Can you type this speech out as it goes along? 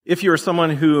If you're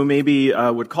someone who maybe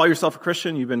would call yourself a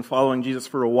Christian, you've been following Jesus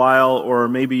for a while, or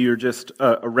maybe you're just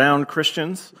around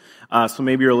Christians, so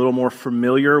maybe you're a little more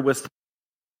familiar with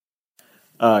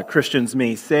Christians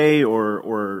may say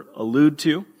or allude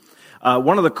to.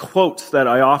 One of the quotes that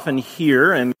I often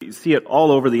hear, and you see it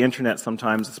all over the internet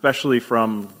sometimes, especially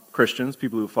from Christians,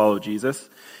 people who follow Jesus,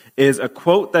 is a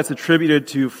quote that's attributed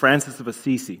to Francis of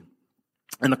Assisi.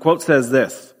 And the quote says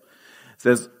this. It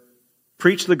says,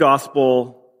 "Preach the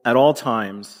gospel at all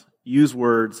times, use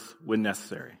words when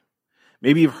necessary."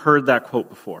 Maybe you've heard that quote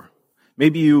before.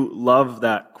 Maybe you love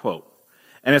that quote.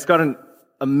 And it's got an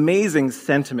amazing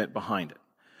sentiment behind it.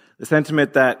 The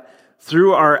sentiment that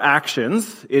through our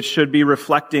actions, it should be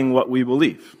reflecting what we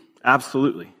believe.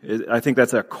 Absolutely. I think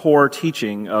that's a core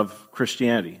teaching of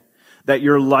Christianity. That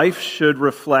your life should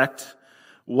reflect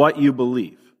what you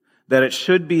believe. That it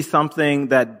should be something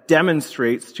that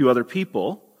demonstrates to other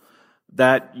people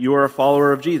that you're a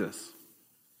follower of Jesus.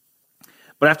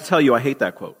 But I have to tell you, I hate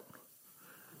that quote.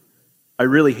 I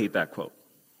really hate that quote.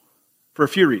 For a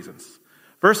few reasons.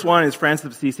 First one is Francis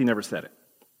of Assisi never said it.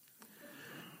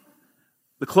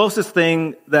 The closest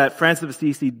thing that Francis of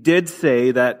Assisi did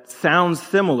say that sounds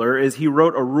similar is he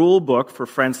wrote a rule book for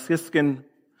Franciscan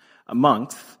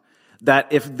monks that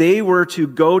if they were to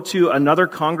go to another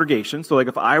congregation, so like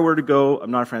if I were to go,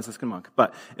 I'm not a Franciscan monk,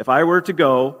 but if I were to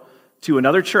go to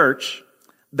another church,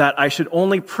 that I should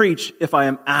only preach if I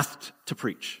am asked to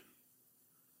preach.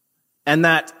 And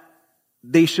that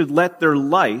they should let their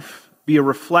life be a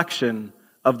reflection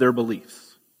of their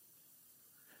beliefs.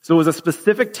 So it was a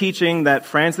specific teaching that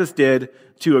Francis did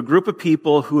to a group of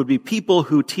people who would be people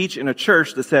who teach in a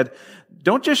church that said,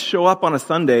 don't just show up on a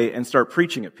Sunday and start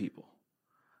preaching at people.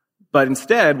 But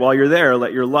instead, while you're there,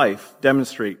 let your life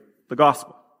demonstrate the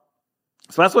gospel.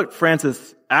 So that's what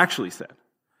Francis actually said.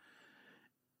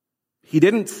 He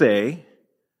didn't say,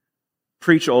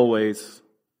 preach always,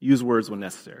 use words when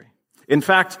necessary. In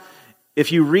fact,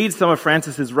 if you read some of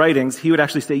Francis's writings, he would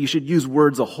actually say you should use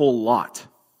words a whole lot,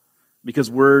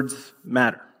 because words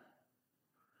matter.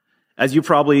 As you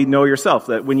probably know yourself,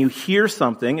 that when you hear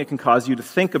something, it can cause you to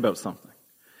think about something.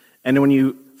 And when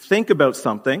you think about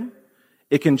something,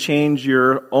 it can change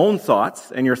your own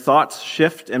thoughts, and your thoughts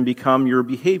shift and become your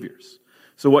behaviors.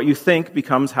 So what you think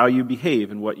becomes how you behave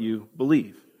and what you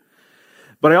believe.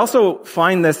 But I also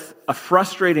find this a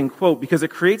frustrating quote because it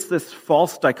creates this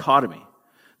false dichotomy,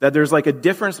 that there's like a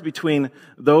difference between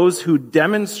those who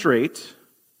demonstrate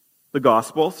the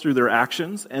gospel through their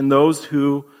actions and those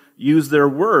who use their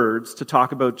words to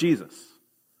talk about Jesus.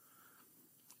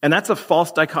 And that's a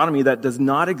false dichotomy that does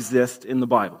not exist in the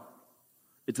Bible.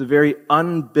 It's a very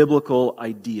unbiblical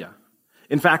idea.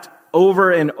 In fact,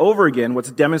 over and over again, what's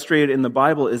demonstrated in the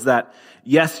Bible is that,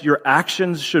 yes, your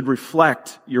actions should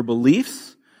reflect your beliefs,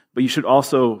 but you should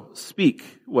also speak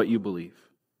what you believe.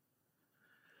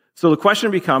 So the question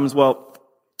becomes, well,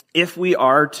 if we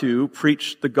are to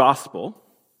preach the gospel,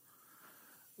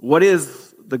 what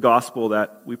is the gospel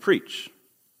that we preach?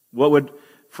 What would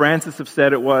Francis have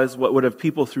said it was? What would have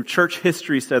people through church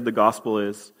history said the gospel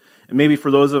is? And maybe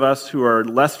for those of us who are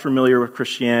less familiar with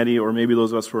Christianity, or maybe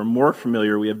those of us who are more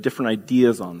familiar, we have different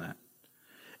ideas on that.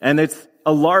 And it's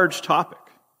a large topic.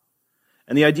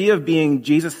 And the idea of being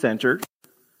Jesus-centered,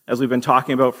 as we've been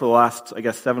talking about for the last,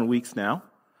 7 weeks now,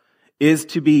 is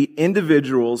to be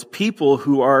individuals, people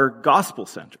who are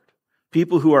gospel-centered,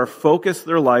 people who are focused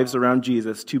their lives around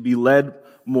Jesus, to be led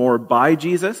more by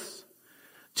Jesus,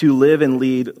 to live and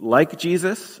lead like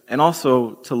Jesus, and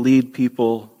also to lead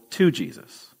people to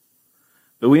Jesus.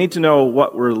 But we need to know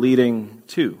what we're leading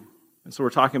to. And so we're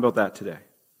talking about that today.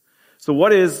 So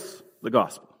what is the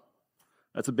gospel?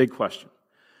 That's a big question.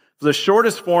 For the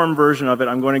shortest form version of it,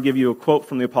 I'm going to give you a quote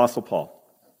from the Apostle Paul.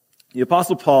 The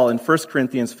Apostle Paul in 1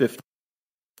 Corinthians 15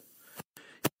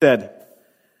 said,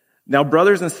 "Now,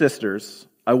 brothers and sisters,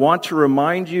 I want to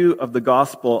remind you of the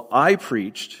gospel I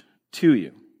preached to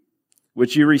you,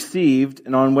 which you received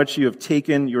and on which you have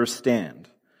taken your stand.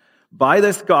 By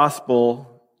this gospel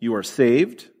you are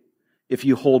saved, if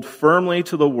you hold firmly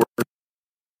to the word.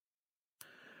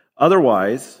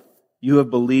 Otherwise, you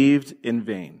have believed in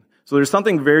vain." So there's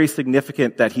something very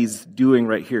significant that he's doing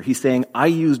right here. He's saying, I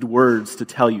used words to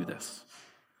tell you this.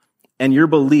 And your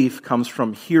belief comes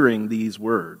from hearing these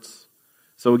words.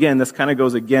 So again, this kind of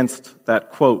goes against that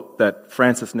quote that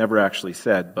Francis never actually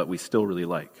said, but we still really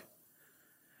like.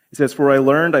 He says, "For I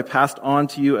learned, I passed on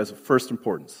to you as of first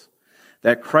importance,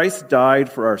 that Christ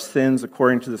died for our sins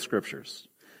according to the Scriptures,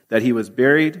 that he was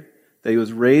buried, that he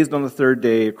was raised on the third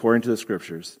day according to the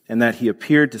Scriptures, and that he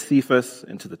appeared to Cephas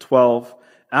and to the 12.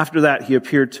 After that, he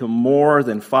appeared to more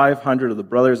than 500 of the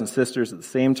brothers and sisters at the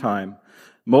same time,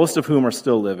 most of whom are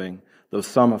still living, though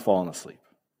some have fallen asleep.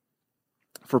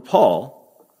 For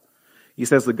Paul, he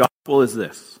says the gospel is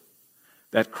this,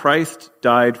 that Christ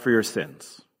died for your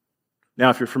sins. Now,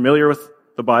 if you're familiar with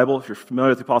the Bible, if you're familiar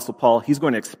with the Apostle Paul, he's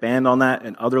going to expand on that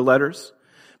in other letters.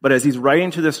 But as he's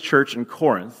writing to this church in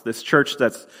Corinth, this church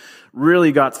that's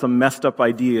really got some messed up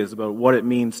ideas about what it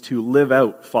means to live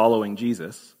out following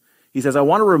Jesus, he says, I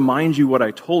want to remind you what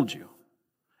I told you.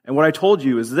 And what I told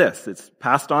you is this, it's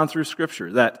passed on through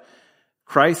Scripture, that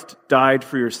Christ died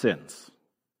for your sins.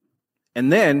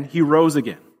 And then he rose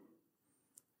again.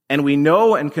 And we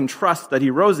know and can trust that he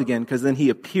rose again because then he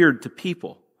appeared to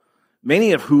people,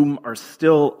 many of whom are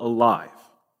still alive.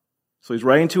 So he's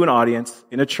writing to an audience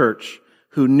in a church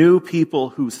who knew people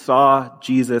who saw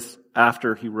Jesus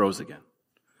after he rose again.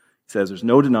 He says there's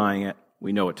no denying it.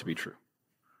 We know it to be true.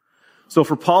 So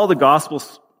for Paul, the gospel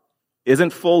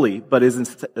isn't fully, but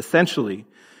is essentially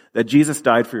that Jesus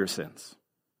died for your sins.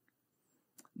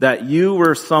 That you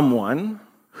were someone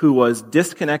who was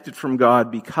disconnected from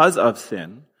God because of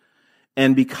sin,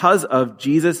 and because of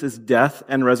Jesus' death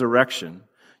and resurrection,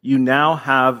 you now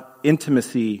have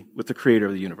intimacy with the creator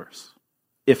of the universe,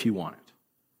 if you want it.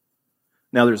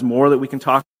 Now, there's more that we can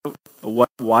talk about,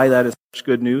 why that is such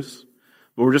good news,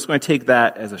 but we're just going to take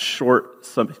that as a short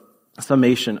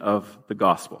summation of the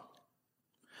gospel.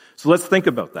 So let's think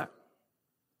about that.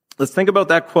 Let's think about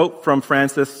that quote from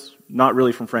Francis, not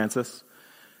really from Francis.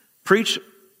 Preach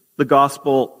the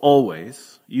gospel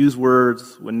always, use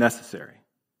words when necessary.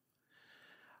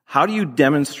 How do you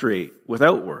demonstrate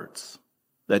without words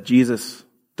that Jesus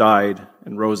died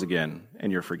and rose again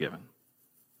and you're forgiven?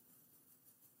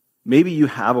 Maybe you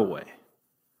have a way.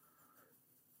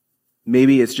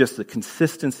 Maybe it's just the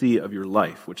consistency of your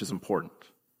life, which is important.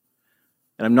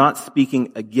 And I'm not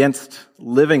speaking against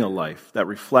living a life that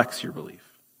reflects your belief.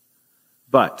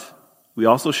 But we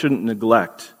also shouldn't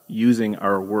neglect using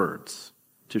our words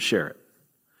to share it.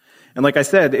 And like I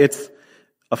said, it's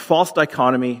a false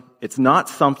dichotomy. It's not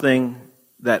something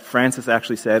that Francis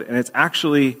actually said, and it's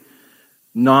actually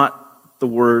not the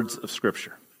words of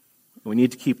Scripture. We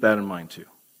need to keep that in mind too.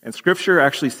 And Scripture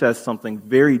actually says something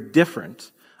very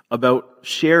different about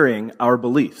sharing our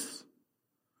beliefs.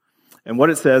 And what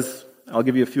it says, I'll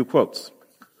give you a few quotes.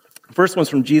 The first one's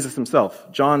from Jesus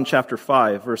himself, John chapter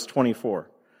 5, verse 24.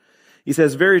 He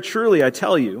says, "Very truly I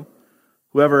tell you,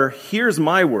 whoever hears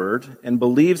my word and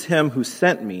believes him who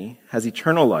sent me has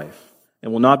eternal life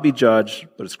and will not be judged,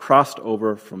 but is crossed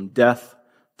over from death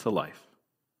to life."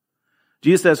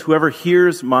 Jesus says, whoever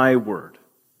hears my word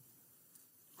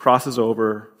crosses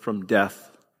over from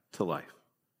death to life.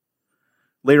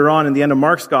 Later on, in the end of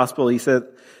Mark's gospel, he said,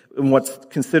 in what's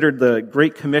considered the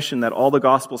Great Commission that all the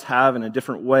gospels have in a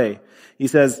different way, he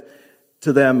says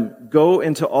to them, "Go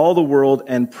into all the world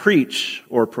and preach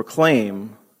or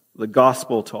proclaim the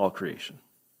gospel to all creation."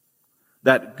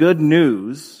 That good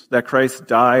news that Christ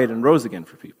died and rose again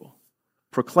for people.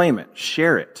 Proclaim it,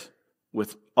 share it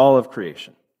with all of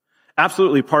creation.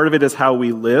 Absolutely, part of it is how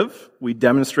we live. We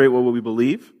demonstrate what we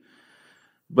believe.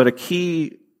 But a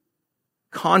key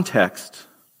context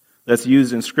that's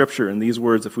used in Scripture in these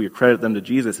words, if we accredit them to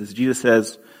Jesus, is Jesus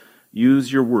says,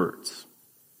 use your words.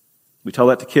 We tell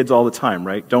that to kids all the time,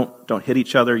 right? Don't hit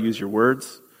each other, use your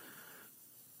words.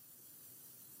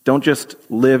 Don't just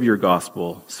live your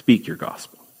gospel, speak your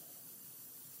gospel.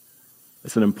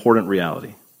 It's an important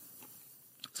reality.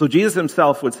 So Jesus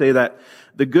himself would say that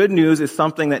the good news is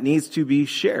something that needs to be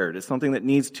shared. It's something that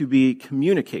needs to be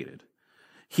communicated.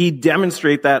 He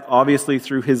demonstrates that obviously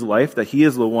through his life, that he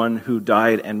is the one who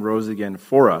died and rose again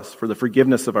for us, for the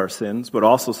forgiveness of our sins, but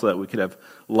also so that we could have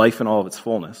life in all of its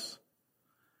fullness.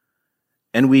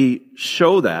 And we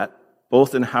show that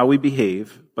both in how we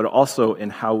behave, but also in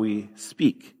how we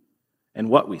speak and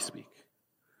what we speak.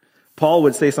 Paul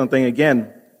would say something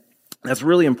again that's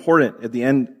really important at the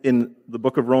end in the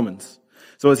book of Romans.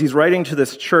 So as he's writing to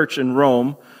this church in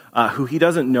Rome, who he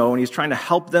doesn't know, and he's trying to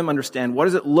help them understand what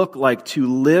does it look like to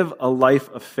live a life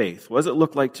of faith? What does it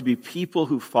look like to be people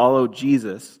who follow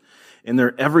Jesus in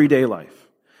their everyday life?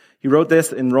 He wrote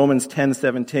this in Romans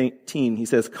 10:17. He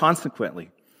says,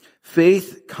 "Consequently,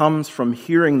 faith comes from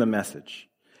hearing the message,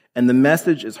 and the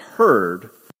message is heard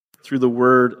through the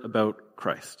word about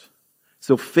Christ."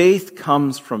 So faith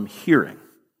comes from hearing,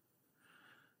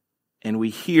 and we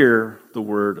hear the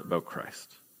word about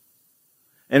Christ.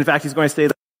 And in fact, he's going to say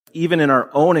that even in our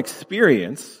own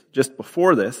experience, just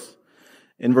before this,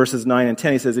 in verses 9 and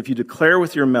 10, he says, "If you declare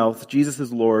with your mouth Jesus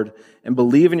is Lord and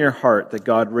believe in your heart that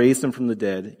God raised him from the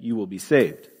dead, you will be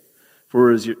saved.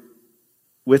 For it is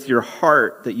with your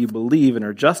heart that you believe and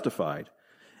are justified,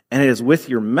 and it is with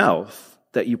your mouth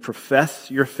that you profess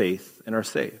your faith and are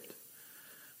saved.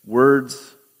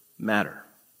 Words matter.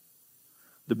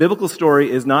 The biblical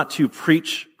story is not to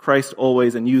preach Christ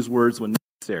always and use words when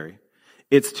necessary.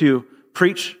 It's to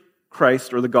preach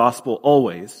Christ or the gospel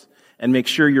always and make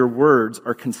sure your words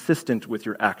are consistent with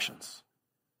your actions.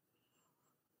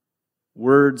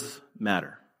 Words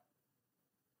matter.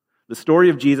 The story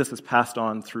of Jesus is passed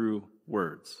on through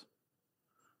words.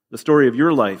 The story of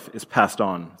your life is passed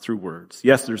on through words.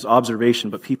 Yes, there's observation,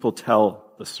 but people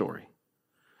tell the story.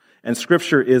 And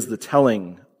Scripture is the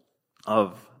telling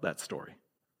of that story.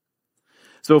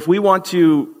 So if we want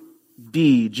to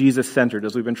be Jesus-centered,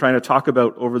 as we've been trying to talk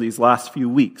about over these last few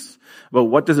weeks, about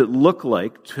what does it look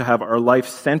like to have our life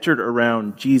centered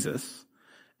around Jesus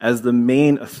as the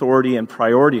main authority and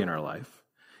priority in our life,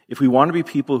 if we want to be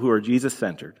people who are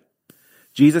Jesus-centered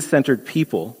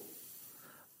people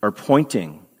are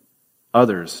pointing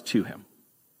others to him.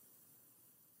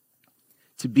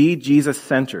 To be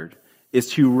Jesus-centered is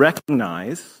to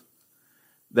recognize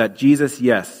that Jesus,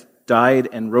 yes, died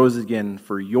and rose again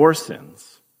for your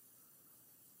sins,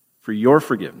 for your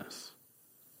forgiveness,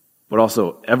 but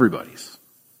also everybody's.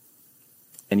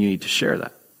 And you need to share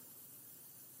that.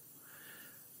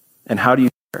 And how do you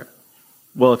share it?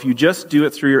 Well, if you just do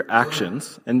it through your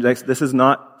actions, and this is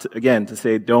not, again, to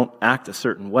say don't act a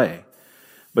certain way,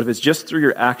 but if it's just through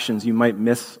your actions, you might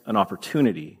miss an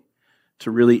opportunity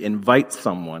to really invite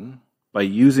someone by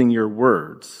using your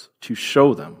words to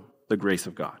show them the grace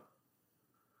of God.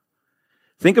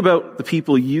 Think about the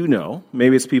people you know.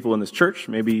 Maybe it's people in this church.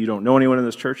 Maybe you don't know anyone in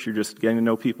this church. You're just getting to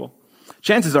know people.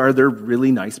 Chances are they're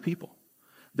really nice people.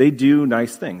 They do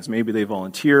nice things. Maybe they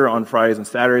volunteer on Fridays and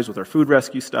Saturdays with our food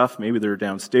rescue stuff. Maybe they're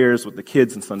downstairs with the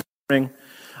kids on Sunday morning.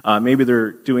 Maybe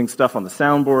they're doing stuff on the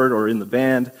soundboard or in the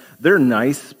band. They're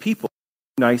nice people,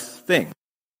 nice things.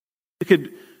 You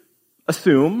could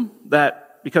assume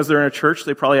that because they're in a church,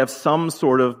 they probably have some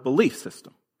sort of belief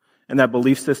system. And that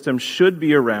belief system should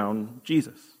be around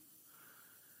Jesus.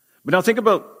 But now think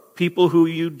about people who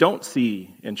you don't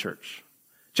see in church.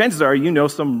 Chances are you know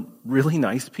some really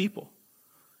nice people.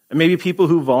 And maybe people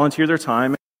who volunteer their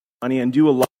time and money and do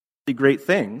a lot of really great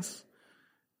things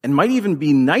and might even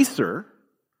be nicer,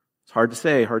 it's hard to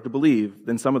say, hard to believe,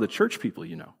 than some of the church people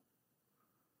you know.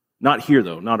 Not here,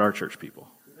 though, not our church people.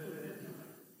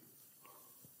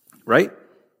 Right?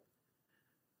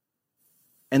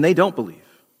 And they don't believe.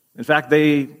 In fact,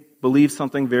 they believe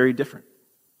something very different.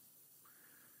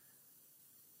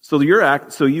 So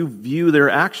you view their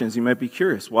actions, you might be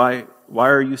curious. Why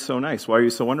are you so nice? Why are you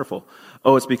so wonderful?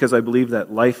 Oh, it's because I believe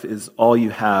that life is all you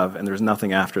have and there's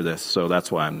nothing after this, so that's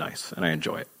why I'm nice and I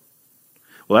enjoy it.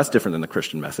 Well, that's different than the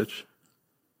Christian message.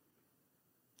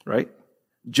 Right?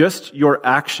 Just your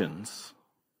actions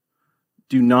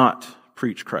do not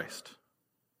preach Christ.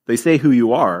 They say who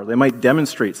you are. They might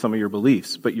demonstrate some of your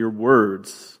beliefs, but your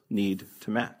words need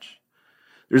to match.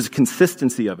 There's a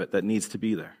consistency of it that needs to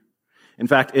be there. In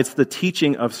fact, it's the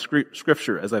teaching of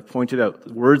Scripture, as I've pointed out,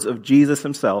 the words of Jesus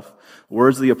himself,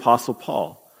 words of the Apostle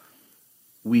Paul.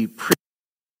 We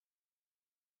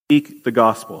speak the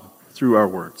gospel through our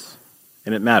words,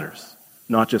 and it matters,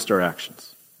 not just our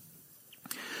actions.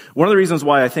 One of the reasons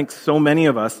why I think so many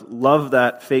of us love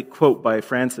that fake quote by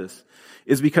Francis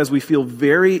is because we feel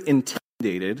very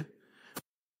intimidated by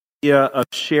the idea of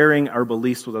sharing our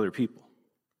beliefs with other people.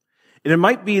 And it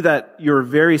might be that you're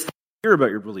very sincere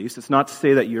about your beliefs. It's not to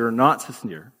say that you're not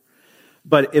sincere.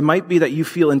 But it might be that you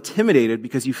feel intimidated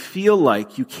because you feel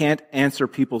like you can't answer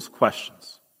people's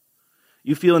questions.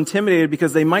 You feel intimidated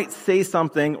because they might say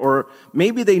something, or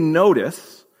maybe they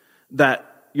notice that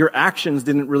your actions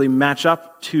didn't really match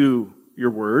up to your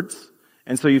words.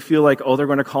 And so you feel like, oh, they're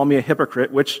going to call me a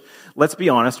hypocrite, which, let's be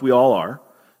honest, we all are,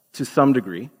 to some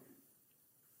degree.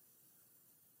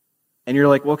 And you're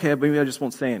like, well, okay, maybe I just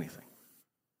won't say anything.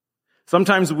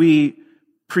 Sometimes we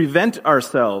prevent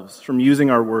ourselves from using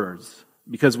our words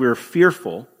because we're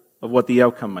fearful of what the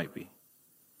outcome might be.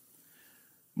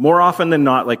 More often than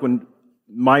not, like when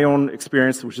my own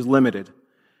experience, which is limited,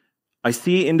 I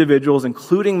see individuals,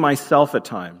 including myself at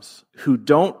times, who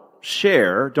don't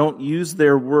use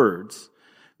their words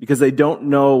because they don't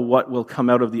know what will come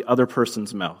out of the other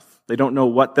person's mouth. They don't know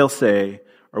what they'll say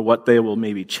or what they will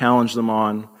maybe challenge them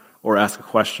on or ask a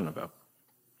question about.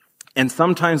 And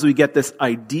sometimes we get this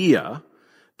idea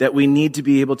that we need to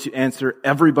be able to answer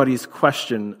everybody's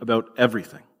question about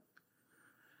everything.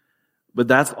 But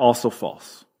that's also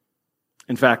false.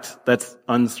 In fact, that's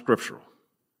unscriptural.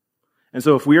 And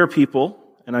so if we are people,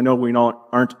 and I know we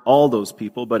aren't all those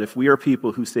people, but if we are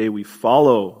people who say we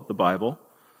follow the Bible,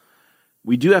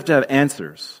 we do have to have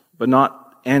answers, but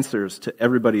not answers to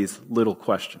everybody's little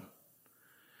question.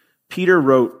 Peter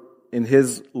wrote in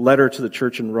his letter to the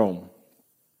church in Rome,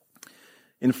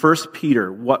 in 1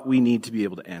 Peter, what we need to be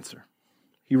able to answer.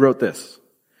 He wrote this.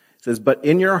 It says, "But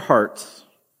in your hearts,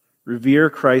 revere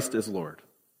Christ as Lord.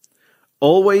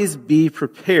 Always be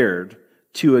prepared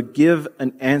to give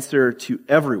an answer to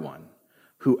everyone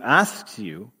who asks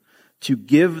you to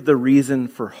give the reason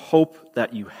for hope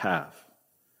that you have.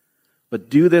 But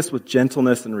do this with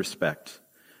gentleness and respect,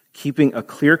 keeping a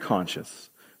clear conscience,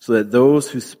 so that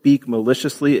those who speak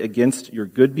maliciously against your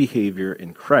good behavior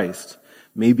in Christ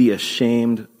may be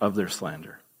ashamed of their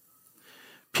slander."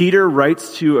 Peter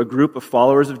writes to a group of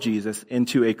followers of Jesus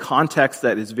into a context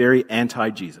that is very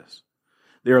anti-Jesus.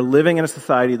 They are living in a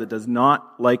society that does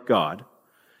not like God.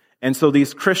 And so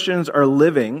these Christians are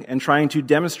living and trying to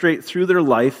demonstrate through their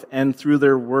life and through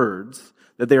their words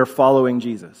that they are following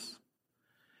Jesus.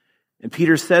 And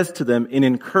Peter says to them in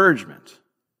encouragement,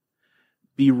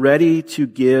 be ready to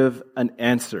give an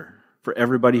answer for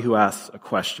everybody who asks a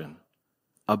question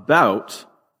about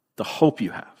the hope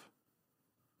you have,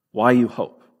 why you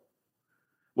hope.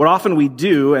 What often we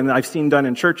do, and I've seen done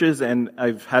in churches, and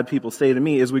I've had people say to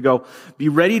me, is we go, be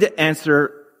ready to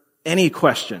answer any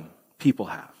question people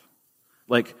have.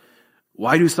 Like,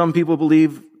 why do some people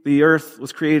believe the earth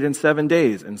was created in 7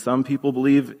 days, and some people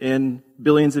believe in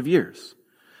billions of years?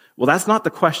 Well, that's not the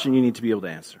question you need to be able to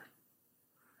answer.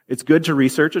 It's good to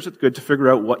research it. It's good to figure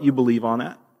out what you believe on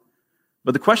that.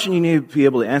 But the question you need to be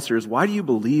able to answer is, why do you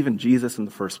believe in Jesus in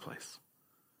the first place?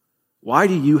 Why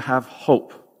do you have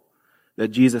hope that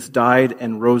Jesus died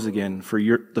and rose again for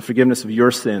the forgiveness of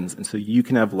your sins, and so you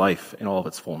can have life in all of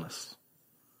its fullness?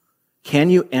 Can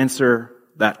you answer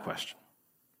that question?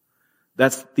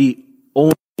 That's the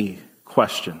only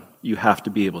question you have to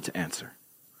be able to answer.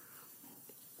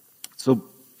 So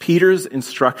Peter's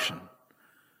instruction,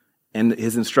 and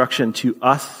his instruction to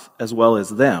us as well as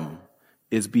them,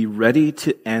 is be ready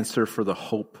to answer for the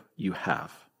hope you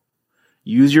have.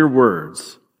 Use your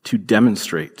words to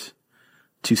demonstrate,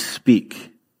 to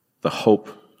speak the hope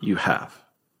you have.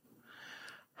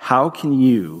 How can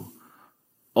you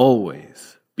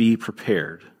always be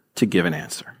prepared to give an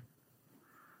answer?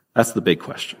 That's the big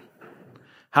question.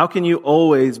 How can you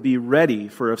always be ready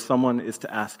for if someone is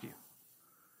to ask you?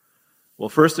 Well,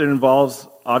 first it involves,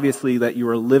 obviously, that you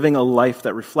are living a life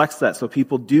that reflects that. So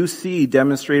people do see,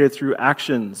 demonstrated through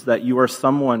actions, that you are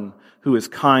someone who is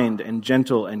kind and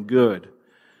gentle and good.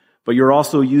 But you're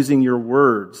also using your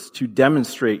words to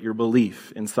demonstrate your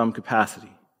belief in some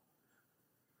capacity.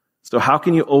 So how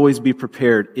can you always be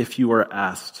prepared if you are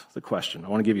asked the question? I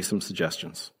want to give you some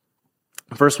suggestions.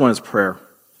 The first one is prayer.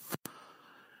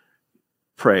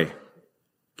 Pray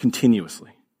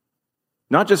continuously.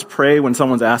 Not just pray when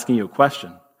someone's asking you a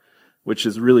question, which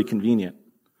is really convenient,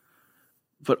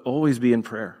 but always be in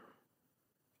prayer.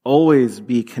 Always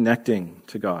be connecting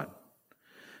to God.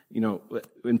 You know,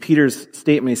 in Peter's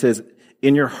statement, he says,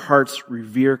 in your hearts,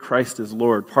 revere Christ as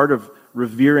Lord. Part of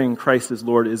revering Christ as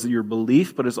Lord is your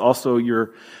belief, but it's also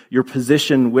your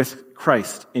position with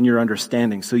Christ in your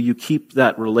understanding. So you keep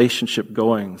that relationship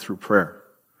going through prayer.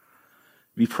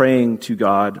 Be praying to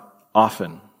God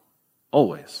often,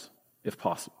 always, if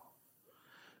possible.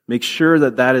 Make sure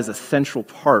that that is a central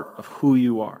part of who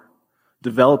you are,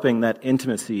 developing that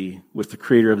intimacy with the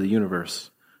Creator of the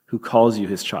universe who calls you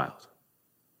His child.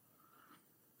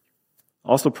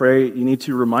 Also pray, you need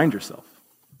to remind yourself.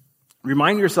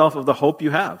 Remind yourself of the hope you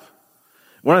have.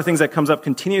 One of the things that comes up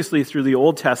continuously through the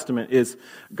Old Testament is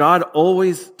God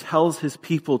always tells His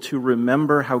people to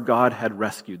remember how God had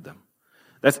rescued them.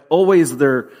 That's always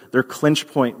their clinch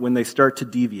point when they start to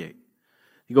deviate.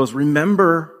 He goes,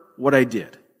 remember what I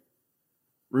did.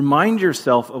 Remind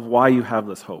yourself of why you have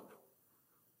this hope.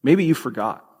 Maybe you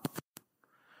forgot.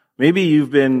 Maybe you've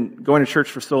been going to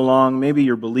church for so long. Maybe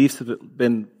your beliefs have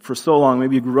been for so long.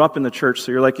 Maybe you grew up in the church,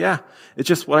 so you're like, yeah, it's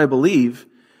just what I believe.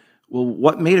 Well,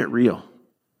 what made it real?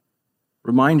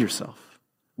 Remind yourself.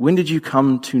 When did you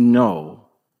come to know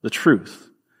the truth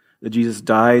that Jesus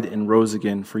died and rose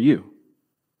again for you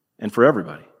and for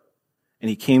everybody? And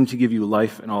He came to give you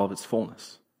life in all of its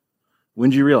fullness. When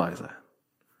did you realize that?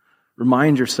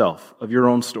 Remind yourself of your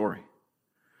own story.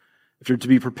 If you're to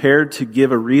be prepared to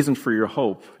give a reason for your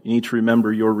hope, you need to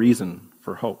remember your reason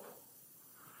for hope.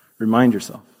 Remind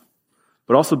yourself.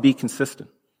 But also be consistent.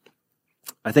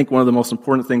 I think one of the most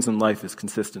important things in life is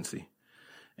consistency.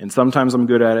 And sometimes I'm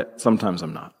good at it, sometimes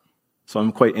I'm not. So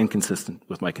I'm quite inconsistent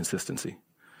with my consistency.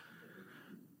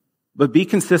 But be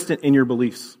consistent in your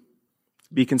beliefs.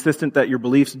 Be consistent that your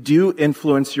beliefs do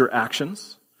influence your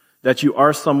actions, that you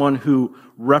are someone who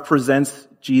represents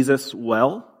Jesus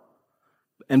well,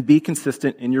 and be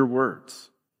consistent in your words.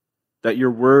 that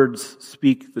your words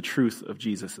speak the truth of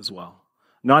Jesus as well.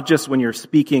 Not just when you're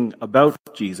speaking about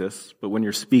Jesus, but when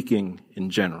you're speaking in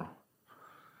general.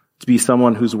 To be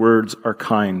someone whose words are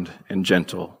kind and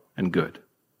gentle and good.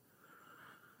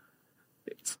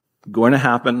 It's going to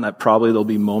happen that probably there'll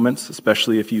be moments,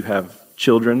 especially if you have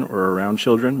children or around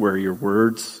children, where your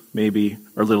words maybe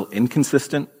are a little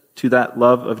inconsistent to that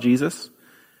love of Jesus.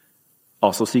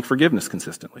 Also seek forgiveness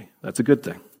consistently. That's a good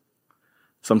thing.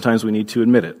 Sometimes we need to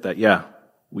admit it, that yeah,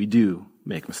 we do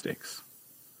make mistakes.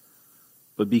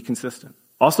 But be consistent.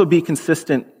 Also be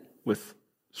consistent with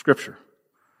Scripture.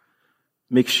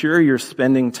 Make sure you're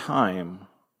spending time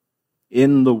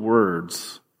in the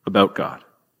words about God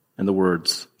and the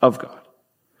words of God.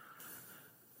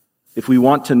 If we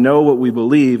want to know what we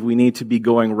believe, we need to be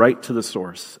going right to the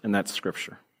source, and that's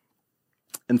Scripture.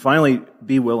 And finally,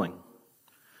 be willing.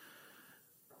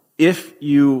 If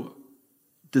you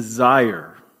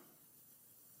desire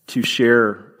to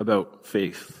share about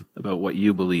faith, about what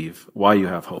you believe, why you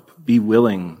have hope, be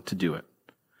willing to do it.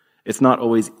 It's not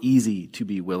always easy to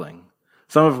be willing.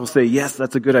 Some of us will say, yes,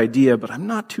 that's a good idea, but I'm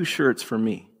not too sure it's for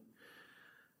me.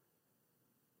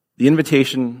 The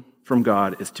invitation from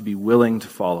God is to be willing to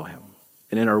follow Him.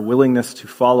 And in our willingness to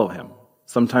follow Him,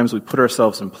 sometimes we put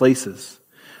ourselves in places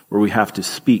where we have to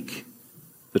speak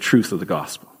the truth of the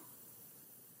gospel.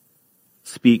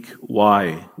 Speak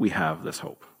why we have this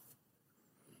hope.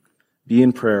 Be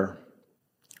in prayer.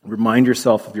 Remind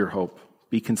yourself of your hope.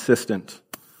 Be consistent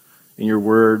in your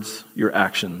words, your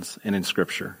actions, and in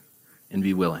Scripture. And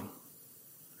be willing.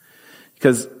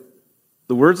 Because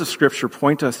the words of Scripture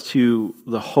point us to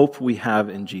the hope we have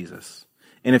in Jesus.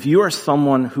 And if you are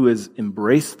someone who has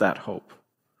embraced that hope,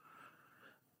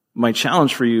 my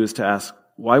challenge for you is to ask,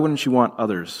 why wouldn't you want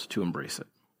others to embrace it?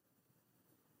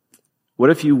 What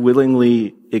if you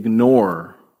willingly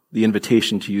ignore the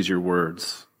invitation to use your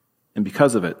words, and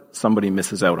because of it, somebody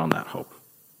misses out on that hope?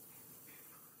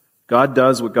 God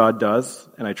does what God does,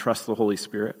 and I trust the Holy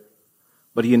Spirit,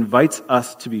 but He invites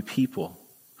us to be people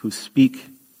who speak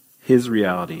His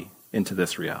reality into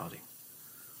this reality.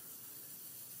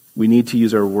 We need to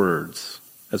use our words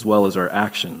as well as our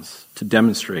actions to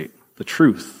demonstrate the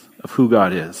truth of who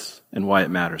God is and why it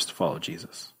matters to follow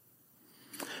Jesus.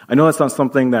 I know that's not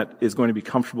something that is going to be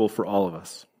comfortable for all of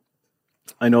us.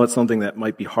 I know it's something that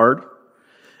might be hard,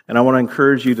 and I want to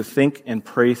encourage you to think and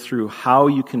pray through how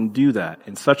you can do that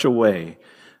in such a way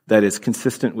that is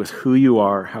consistent with who you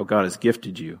are, how God has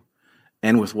gifted you,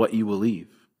 and with what you believe.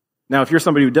 Now, if you're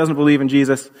somebody who doesn't believe in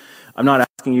Jesus, I'm not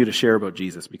asking you to share about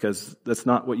Jesus because that's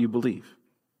not what you believe.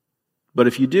 But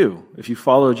if you do, if you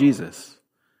follow Jesus,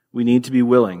 we need to be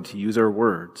willing to use our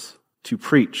words to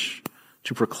preach,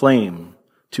 to proclaim,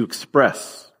 to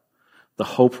express the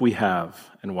hope we have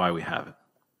and why we have it.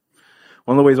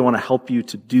 One of the ways I want to help you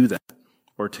to do that,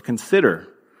 or to consider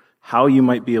how you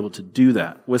might be able to do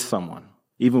that with someone,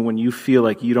 even when you feel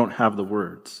like you don't have the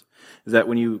words, is that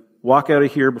when you walk out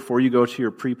of here before you go to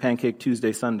your pre-Pancake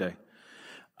Tuesday Sunday,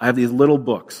 I have these little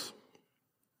books.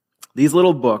 These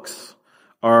little books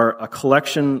are a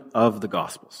collection of the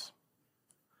Gospels.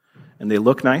 And they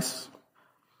look nice.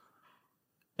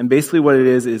 And basically what it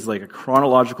is like a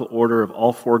chronological order of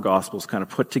all four Gospels kind of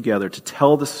put together to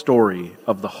tell the story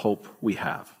of the hope we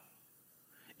have.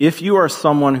 If you are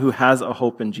someone who has a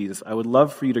hope in Jesus, I would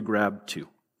love for you to grab two.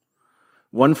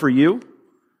 One for you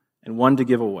and one to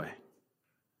give away.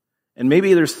 And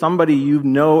maybe there's somebody you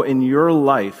know in your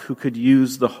life who could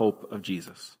use the hope of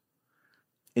Jesus.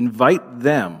 Invite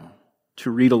them to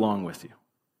read along with you.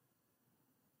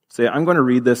 Say, I'm going to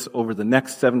read this over the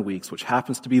next 7 weeks, which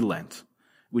happens to be Lent.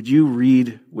 Would you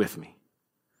read with me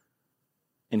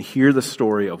and hear the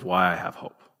story of why I have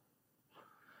hope?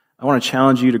 I want to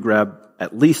challenge you to grab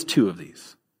at least two of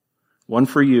these. One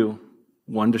for you,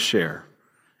 one to share,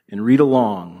 and read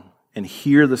along and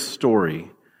hear the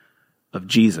story of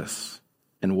Jesus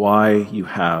and why you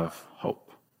have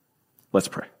hope. Let's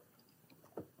pray.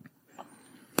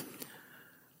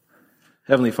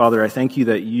 Heavenly Father, I thank you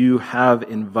that you have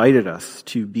invited us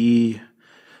to be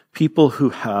people who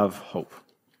have hope.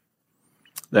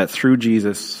 That through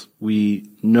Jesus we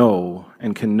know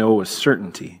and can know with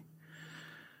certainty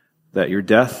that your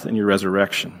death and your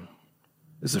resurrection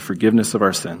is the forgiveness of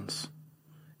our sins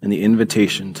and the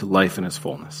invitation to life in its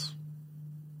fullness.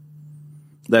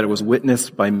 That it was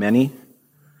witnessed by many,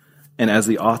 and as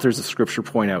the authors of Scripture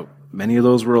point out, many of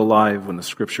those were alive when the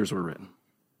Scriptures were written.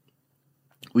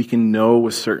 We can know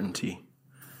with certainty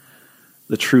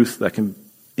the truth that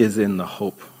is in the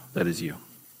hope that is you.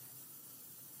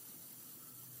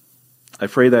 I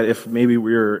pray that if maybe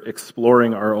we're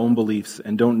exploring our own beliefs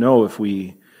and don't know if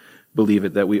we believe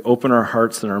it, that we open our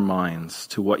hearts and our minds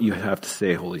to what you have to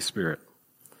say, Holy Spirit,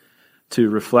 to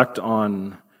reflect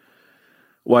on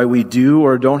why we do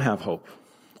or don't have hope,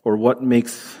 or what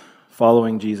makes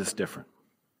following Jesus different.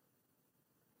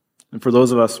 And for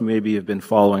those of us who maybe have been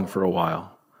following for a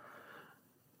while,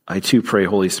 I too pray,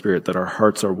 Holy Spirit, that our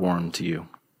hearts are warmed to you,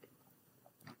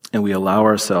 and we allow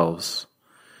ourselves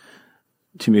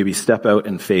to maybe step out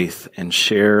in faith and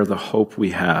share the hope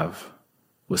we have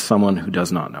with someone who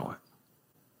does not know it.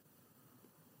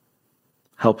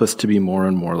 Help us to be more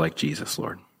and more like Jesus,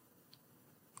 Lord.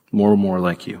 More and more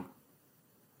like you.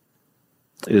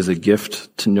 It is a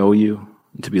gift to know you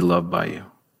and to be loved by you,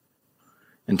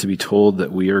 and to be told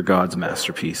that we are God's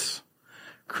masterpiece,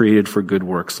 created for good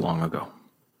works long ago.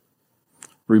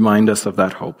 Remind us of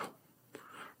that hope.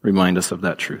 Remind us of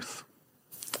that truth.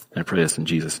 And I pray this in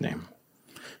Jesus' name.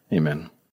 Amen.